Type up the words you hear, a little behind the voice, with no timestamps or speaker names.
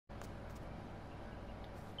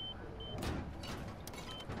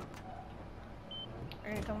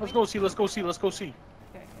Let's go see. Let's go see. Let's go see.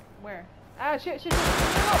 Okay. Where? Ah, shit. No.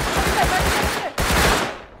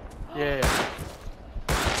 Yeah.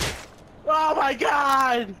 Oh my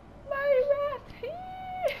God! My rat.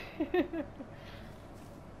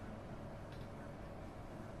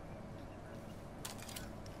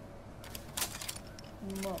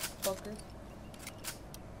 Motherfuckers.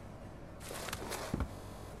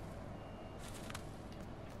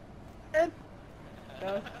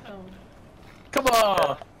 Come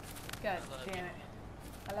on! God damn it.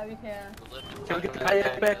 I love you, Ken. Can we get the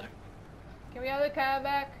kayak back? Can we have the kayak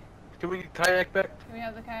back? Can we get the kayak back? Can we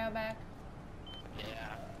have the kayak back?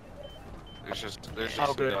 Yeah. There's just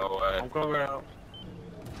Oh, good. no way. I'm going out.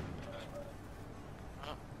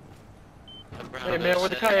 The Hey man,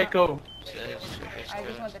 where'd the kayak go? I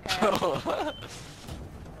just want the kayak.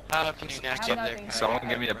 How can you not get there? nothing. Someone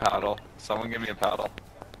give me a paddle. Someone give me a paddle.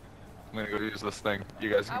 I'm gonna go use this thing. You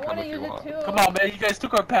guys I can come want to if use you it want. too. Come on, man. You guys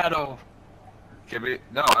took our paddle. Give me.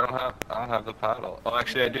 No, I don't have the paddle. Oh,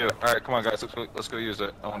 actually I do. All right, come on guys. Let's go use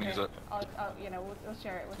it. I want to use it. I'll, you know, we'll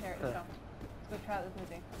share it. We'll share it. Let's go. Let's go try this new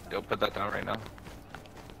thing. Let's go. Yo, put that down right now.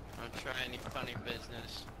 I'm trying any funny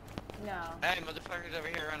business. No. Hey, motherfuckers over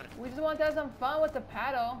here running. We just want to have some fun with the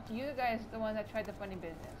paddle. You guys the ones that tried the funny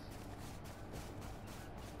business.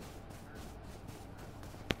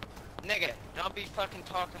 Nigga, don't be fucking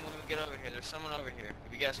talking when we get over here. There's someone over here.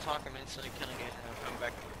 If you guys talk, I'm instantly killing you and I'll come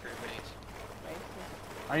back for your base.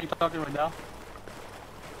 Are you talking right now?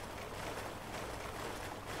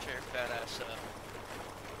 Cheer your fat ass up.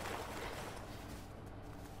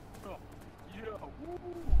 Oh, yeah. Woo.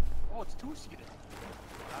 Oh, it's two-seated.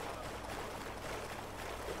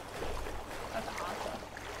 That's awesome.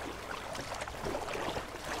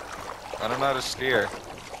 I don't know how to steer.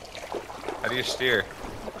 How do you steer?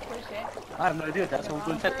 You can push it. I have no idea. That's what we're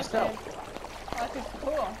going to test this out. Oh, this is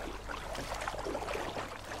cool.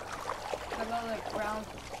 I love like brown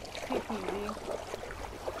PPV.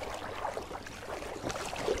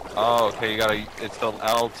 Oh, okay. You gotta. It's the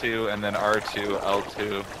L2 and then R2,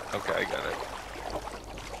 L2. Okay, I get it.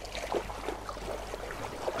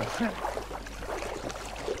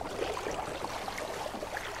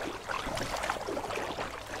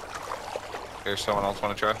 There's someone else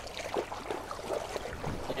want to try?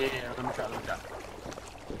 Yeah, let me try.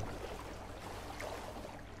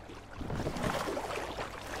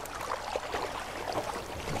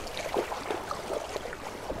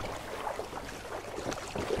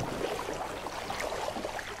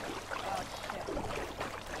 Oh shit.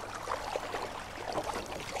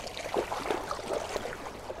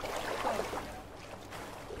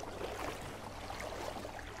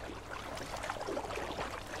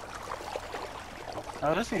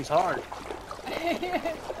 Oh, this thing's hard.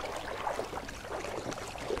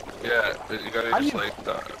 Yeah, you gotta How just you- like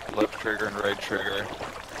the left trigger and right trigger,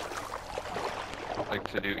 like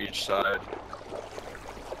to do each side.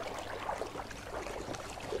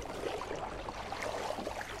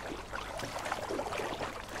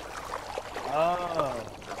 Oh,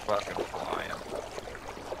 They're fucking flying.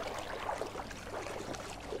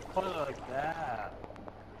 put it like that.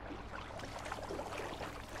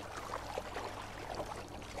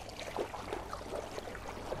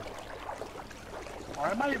 Or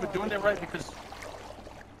am I even doing it right? Because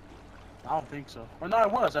I don't think so. Or no, I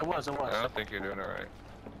was. I don't think you're doing it right.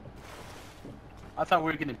 I thought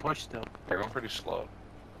we were getting pushed still. You're going pretty slow.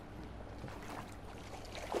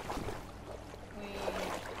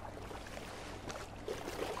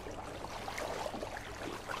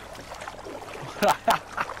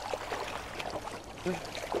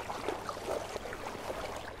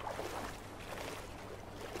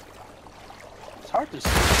 It's hard to see.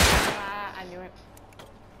 Ah, I knew it.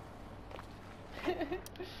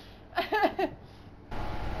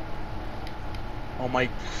 Oh my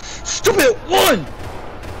stupid one!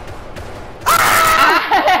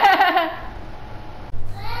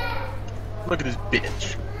 Look at this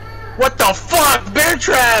bitch. What the fuck, bitch?